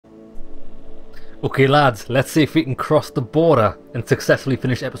Okay lads, let's see if we can cross the border and successfully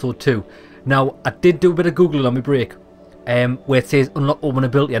finish episode 2. Now, I did do a bit of Googling on my break, where it says unlock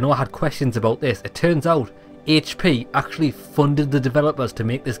openability. I know I had questions about this. It turns out HP actually funded the developers to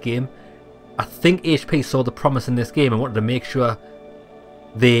make this game. I think HP saw the promise in this game and wanted to make sure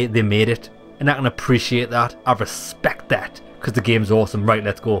they made it. And I can appreciate that. I respect that, because the game's awesome. Right,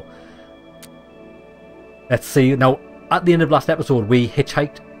 let's go. Let's see. Now, at the end of last episode, we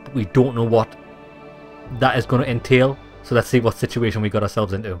hitchhiked, but we don't know what that is going to entail. So let's see what situation we got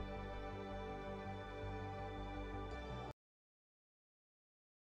ourselves into.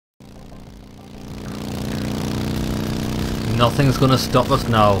 Nothing's going to stop us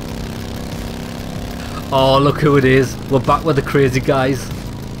now. Oh, look who it is. We're back with the crazy guys.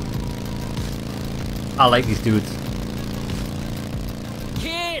 I like these dudes.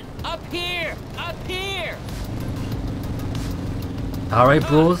 Kid, up here! Up here! Alright,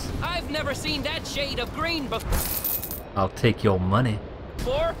 bros. I've never seen that shade of green before. I'll take your money.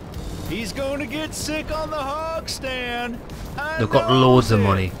 He's going to get sick on the hog stand. They've got loads of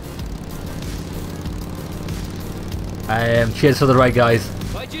money. Cheers for the ride, guys.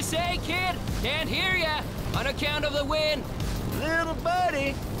 What'd you say, kid? Can't hear ya. On account of the wind. Little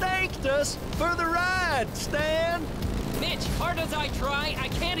buddy thanked us for the ride, Stan. Mitch, hard as I try, I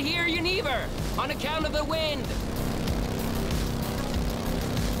can't hear you neither. On account of the wind.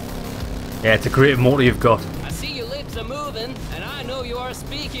 Yeah, it's a great motor you've got. I see your lips are moving, and I know you are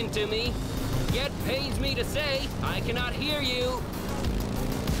speaking to me. Yet pains me to say, I cannot hear you.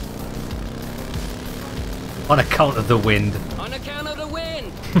 On account of the wind. On account of the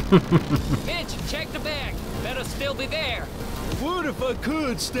wind. Mitch, check the bag. Better still be there. Would if I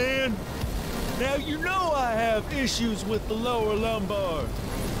could, Stan. Now you know I have issues with the lower lumbar.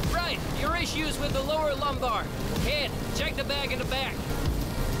 Right, your issues with the lower lumbar. Kid, check the bag in the back.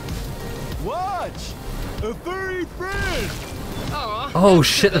 Watch! A furry friend! Aw, Oh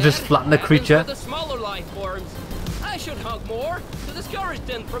shit, they just flattened the creature. With the smaller life forms. I should hug more to discourage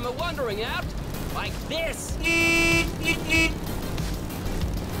them from wandering out like this.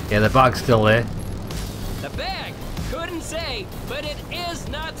 Yeah, the bag's still there. The bag? Couldn't say, but it is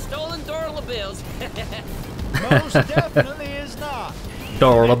not stolen dollar bills. Most definitely is not.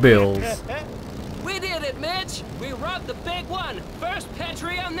 Dollar bills. We did it, Mitch. We robbed the big one. First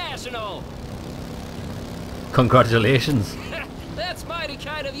Patreon National. Congratulations. That's mighty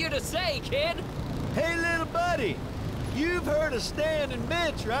kind of you to say, kid. Hey, little buddy. You've heard of Stan and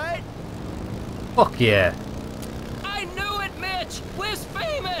Mitch, right? Fuck yeah. I knew it, Mitch. We're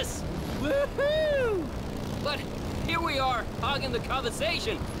famous. Woohoo! But here we are, hogging the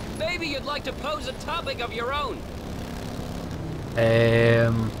conversation. Maybe you'd like to pose a topic of your own.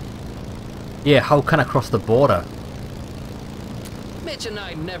 Yeah, how can I cross the border? Mitch and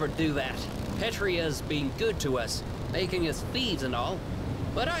I never do that. Petria's been good to us, making us thieves and all.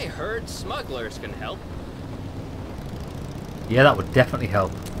 But I heard smugglers can help. Yeah, that would definitely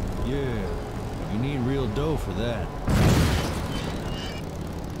help. Yeah, you need real dough for that.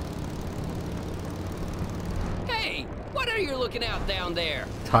 Hey, what are you looking out down there?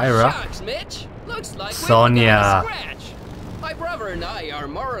 Tyra. Shucks, Mitch. Looks like Sonia. we got a scratch. My brother and I are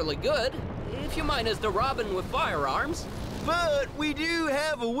morally good, if you mind us the robbing with firearms. But we do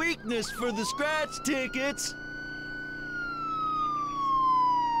have a weakness for the scratch tickets.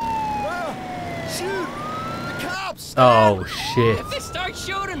 Shoot! The cops! Oh shit. If they start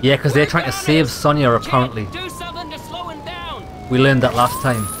shooting, Yeah, because they're we're trying to done save it. Sonia Kid, apparently. do something to slow him down. We learned that last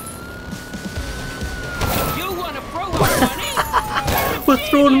time. You want to throw our money? We're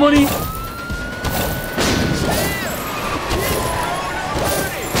throwing money. A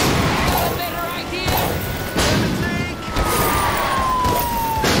better idea?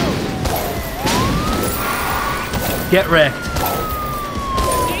 Get wrecked.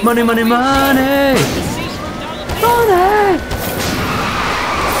 Money, money, money. Deceased from dollar bills. Money.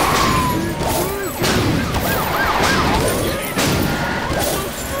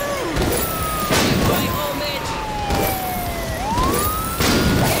 Right home, Mitch.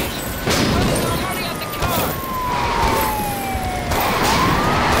 Throw our money out the car.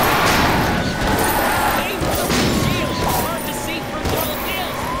 Aim for the windshield. Hard to see from dollar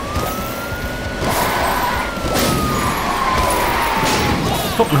bills.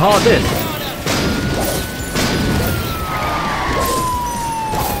 Fucking hard this.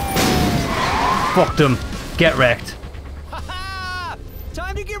 Fucked them. Get wrecked. Ha-ha!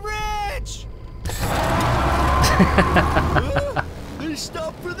 Time to get rich! They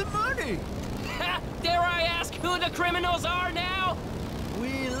stopped for the money. Dare I ask who the criminals are now?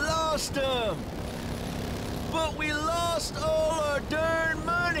 We lost them. But we lost all our darn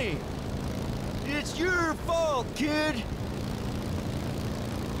money. It's your fault, kid.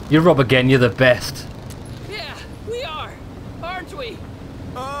 You Rob again, you're the best. Yeah, we are, aren't we?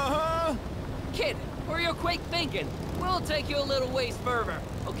 Uh-huh. Kid, for your quick thinking, we'll take you a little ways further,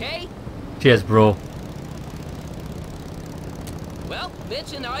 okay? Cheers, bro. Well,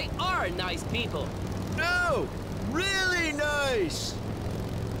 Mitch and I are nice people. No, really nice.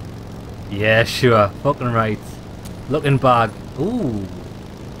 Yeah, sure. Fucking right. Looking bag. Ooh.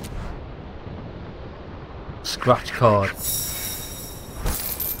 Scratch card.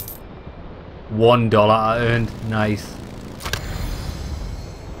 $1 I earned. Nice.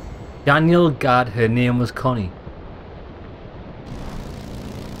 Daniel Gad, her name was Connie.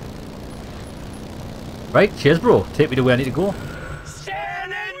 Right, cheers bro. Take me to where I need to go.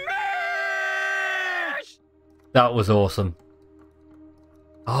 Stand and mash! That was awesome.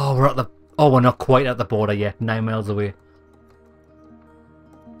 Oh, we're at the... Oh, we're not quite at the border yet. 9 miles away.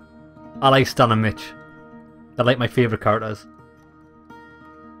 I like Stan and Mitch. They're like my favourite characters.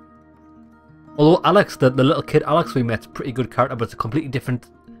 Although Alex, the little kid Alex we met's a pretty good character, but it's a completely different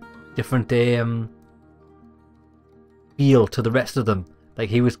feel to the rest of them. Like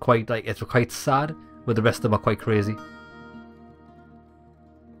he was quite it's quite sad, where the rest of them are quite crazy.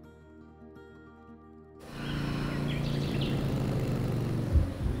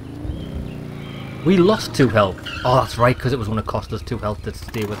 We lost 2 health. Oh, that's right, because it was going to cost us 2 health to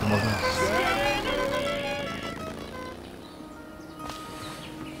stay with them, wasn't it?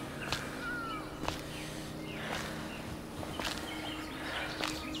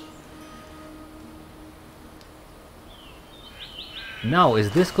 Now,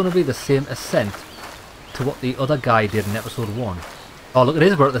 is this going to be the same ascent to what the other guy did in episode 1? Oh, look, it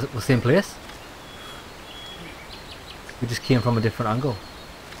is. We're at the same place. We just came from a different angle.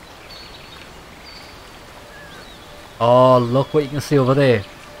 Oh, look what you can see over there.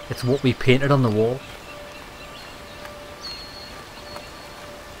 It's what we painted on the wall.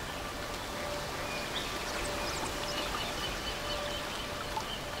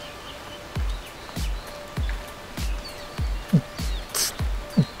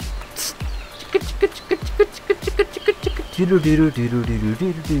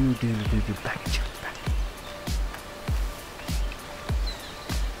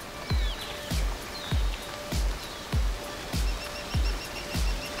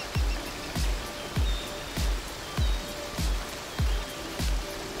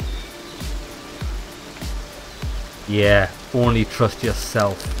 Yeah, only trust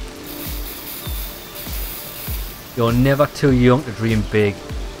yourself. You're never too young to dream big.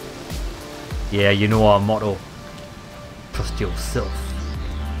 Yeah, you know our motto. Trust yourself.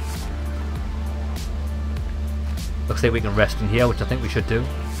 Looks like we can rest in here, which I think we should do.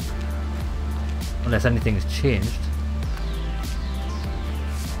 Unless anything's changed.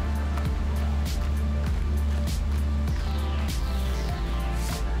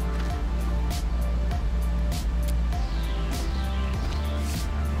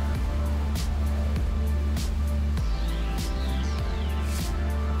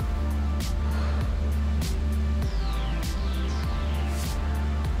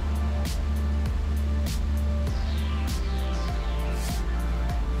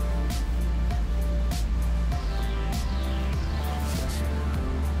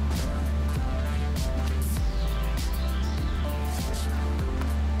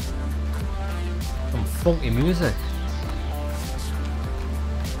 Funky music.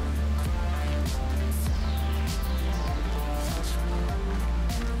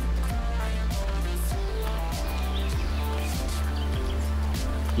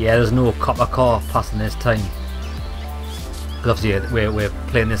 Yeah, there's no copper car passing this time. Because obviously we're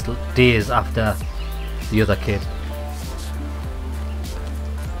playing this days after the other kid.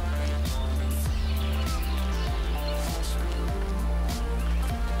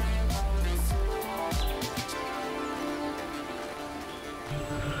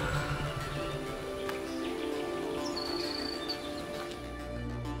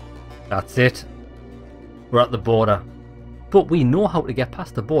 That's it. We're at the border. But we know how to get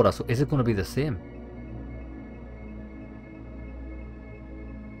past the border, so is it going to be the same?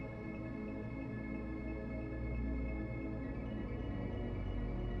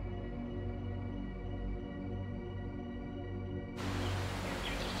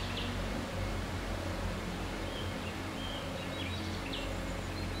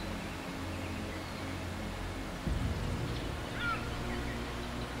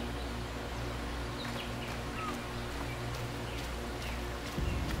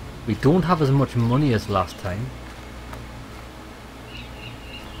 We don't have as much money as last time.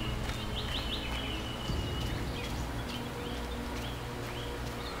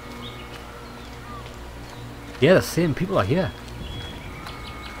 Yeah, the same people are here.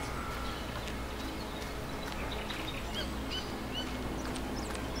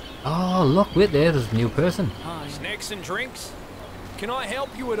 Oh, look, wait there, there's a new person. Hi. Snacks and drinks? Can I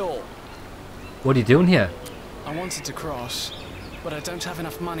help you at all? What are you doing here? I wanted to cross, but I don't have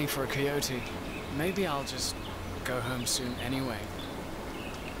enough money for a coyote. Maybe I'll just go home soon anyway.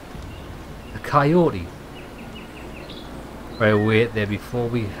 A coyote? Right, wait there before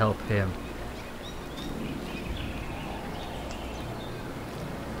we help him.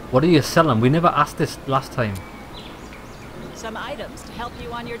 What are you selling? We never asked this last time. Some items to help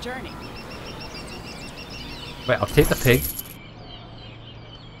you on your journey. Right, I'll take the pig.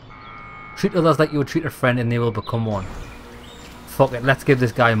 Treat others like you would treat a friend and they will become one. Fuck it, let's give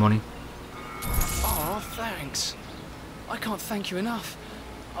this guy money. Oh, thanks. I can't thank you enough.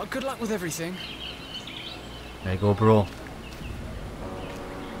 Oh, good luck with everything. There you go, bro.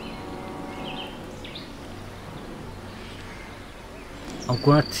 I'm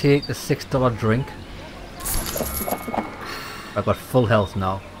gonna take the $6 drink. I've got full health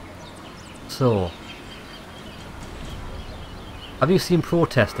now. So, have you seen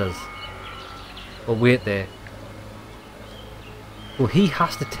protesters? Oh, wait there. Well, he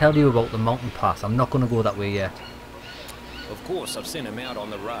has to tell you about the mountain pass. I'm not gonna go that way yet. Of course, I've sent him out on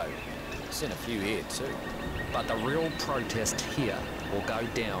the road. Sent a few here too. But the real protest here will go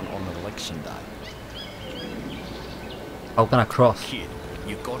down on election day. How can I cross? Kid,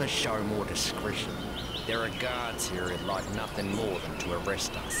 you've got to show more discretion. There are guards here who'd like nothing more than to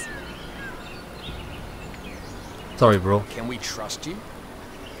arrest us. Sorry, bro. Can we trust you?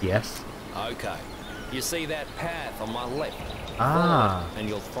 Yes. Okay. You see that path on my left? Ah. Follow it and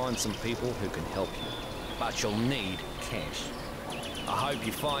you'll find some people who can help you. But you'll need cash. I hope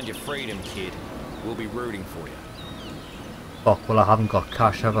you find your freedom, kid. We'll be rooting for you. Fuck, well I haven't got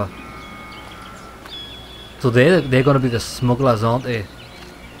cash ever. So they're gonna be the smugglers, aren't they?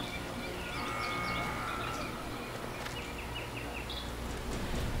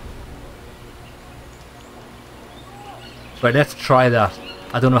 Right, let's try that.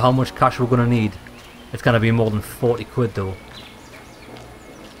 I don't know how much cash we're gonna need. It's gonna be more than 40 quid though.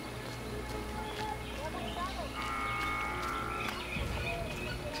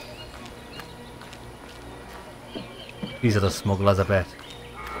 These are the smugglers, I bet.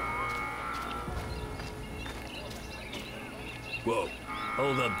 Whoa,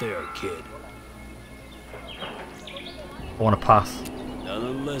 hold up there, kid. I wanna pass. Not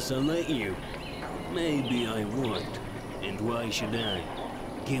unless I let you. Maybe I won't. And why should I?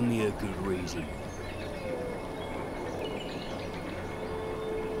 Give me a good reason.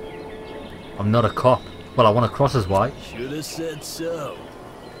 I'm not a cop. Well, I wanna cross as why. Should have said so.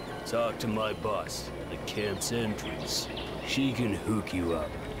 Talk to my boss, the camp's entrance. She can hook you up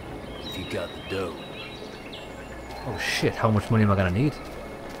if you got the dough. Oh shit, how much money am I gonna need?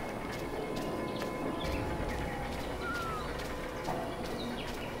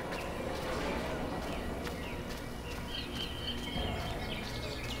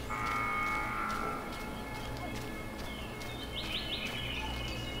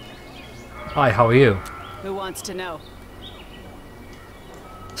 Hi, how are you? Who wants to know?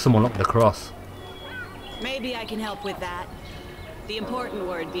 Someone looking to cross. Maybe I can help with that. The important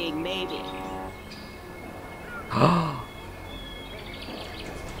word being maybe.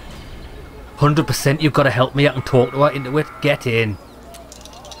 100% you've got to help me out and talk to her into it. Get in.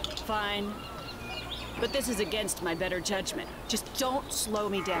 Fine. But this is against my better judgment. Just don't slow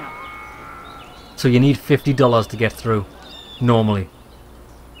me down. So you need $50 to get through. Normally.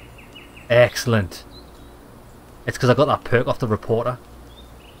 Excellent. It's because I got that perk off the reporter.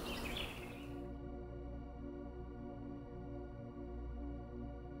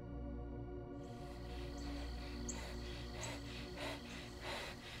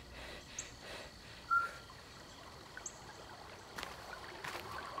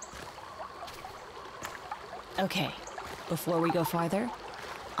 Okay, before we go farther,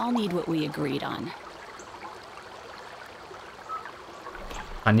 I'll need what we agreed on.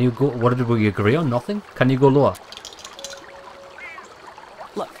 Can you go? What did we agree on? Nothing? Can you go lower?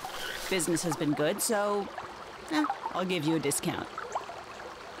 Look, business has been good, so I'll give you a discount.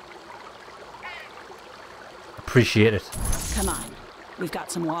 Appreciate it. Come on, we've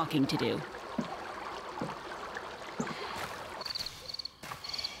got some walking to do.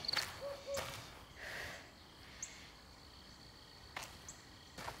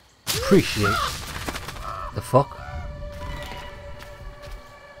 Appreciate. The fuck?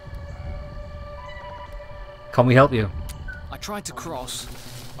 Can we help you? I tried to cross.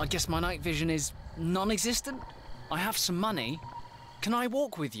 I guess my night vision is non-existent. I have some money. Can I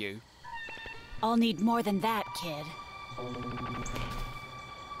walk with you? I'll need more than that, kid.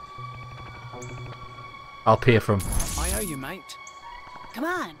 I'll pay for him. I owe you, mate. Come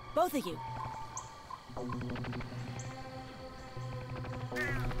on, both of you.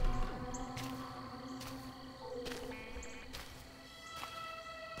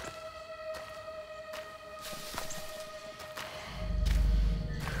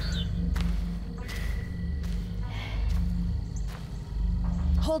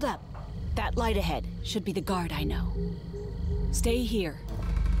 Hold up. That light ahead should be the guard I know. Stay here.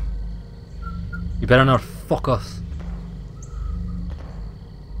 You better not fuck us.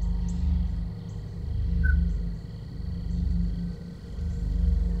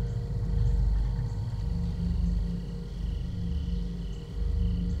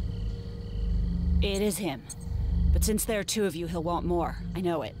 It is him. But since there are two of you, he'll want more. I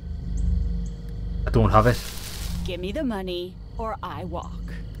know it. I don't have it. Give me the money, or I walk.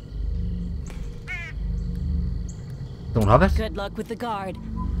 Don't have it? Good luck with the guard.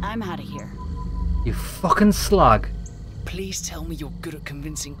 I'm out of here. You fucking slag. Please tell me you're good at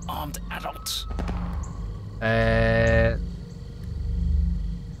convincing armed adults.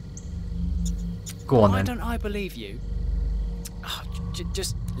 Go on Why then. don't I believe you? Oh,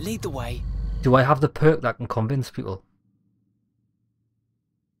 just lead the way. Do I have the perk that can convince people?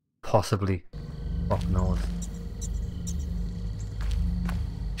 Possibly. Fuck knows.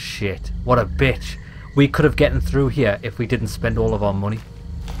 Shit. What a bitch. We could have gotten through here if we didn't spend all of our money.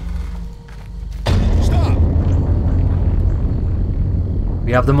 Stop!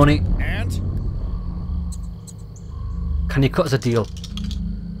 We have the money. And? Can you cut us a deal?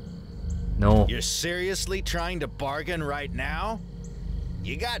 No. You're seriously trying to bargain right now?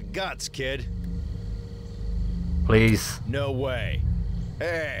 You got guts, kid. Please. No way.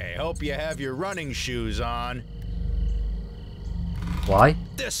 Hey, hope you have your running shoes on. Why?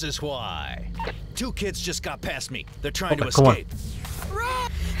 This is why. Two kids just got past me. They're trying to Come on. escape.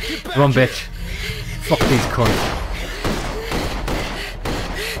 Run! Get back Run, here. bitch. Fuck these cunts.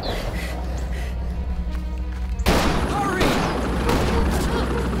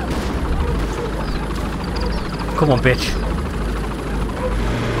 Come on, bitch.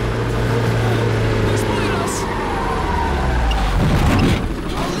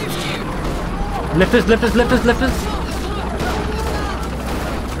 Lift us, lift us, lift us, lift us.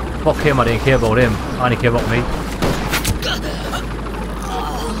 Fuck him, I didn't care about him. I only care about me.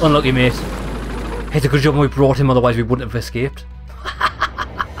 Unlucky, mate. It's a good job we brought him, otherwise we wouldn't have escaped.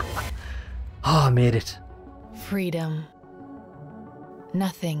 Oh, I made it. Freedom.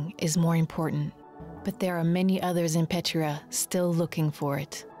 Nothing is more important, but there are many others in Petra still looking for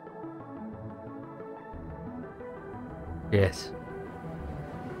it. Yes.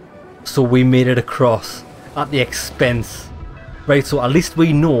 So we made it across at the expense. Right, so at least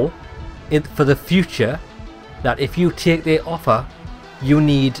we know for the future that if you take their offer, you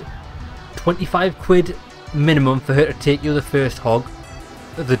need 25 quid minimum for her to take you the first hog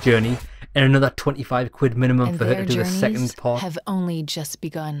of the journey, and another 25 quid minimum And for her their to do the second journeys part have only just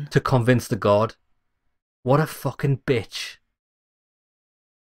begun. to convince the guard. What a fucking bitch.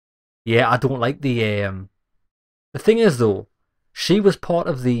 Yeah, I don't like the thing is though, she was part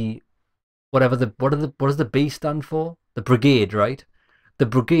of the what does the B stand for? The brigade, right? The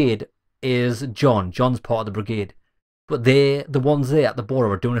brigade is John. John's part of the brigade. But the ones there at the border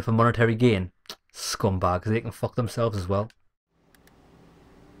are doing it for monetary gain. Scumbags, they can fuck themselves as well.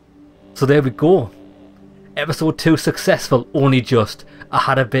 So there we go. Episode 2 successful, only just. I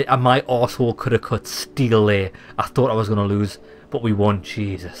had a bit, and my arsehole could have cut steel there. I thought I was going to lose, but we won.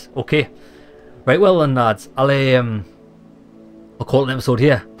 Jesus. Okay. Right, well then lads, I'll call it an episode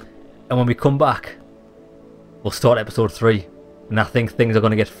here. And when we come back, we'll start episode 3. And I think things are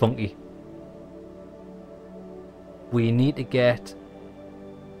going to get funky. We need to get...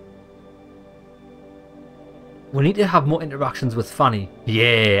 We need to have more interactions with Fanny.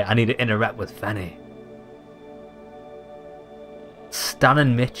 Yeah, I need to interact with Fanny. Stan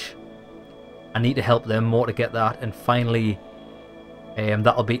and Mitch. I need to help them more to get that. And finally,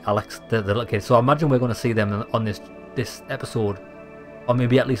 that'll be Alex, the little kid. So I imagine we're going to see them on this episode. Or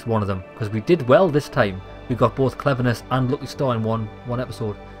maybe at least one of them. Because we did well this time. We got both cleverness and lucky star in one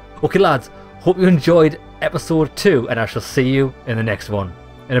episode. Okay lads, hope you enjoyed episode 2. And I shall see you in the next one.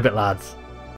 In a bit lads.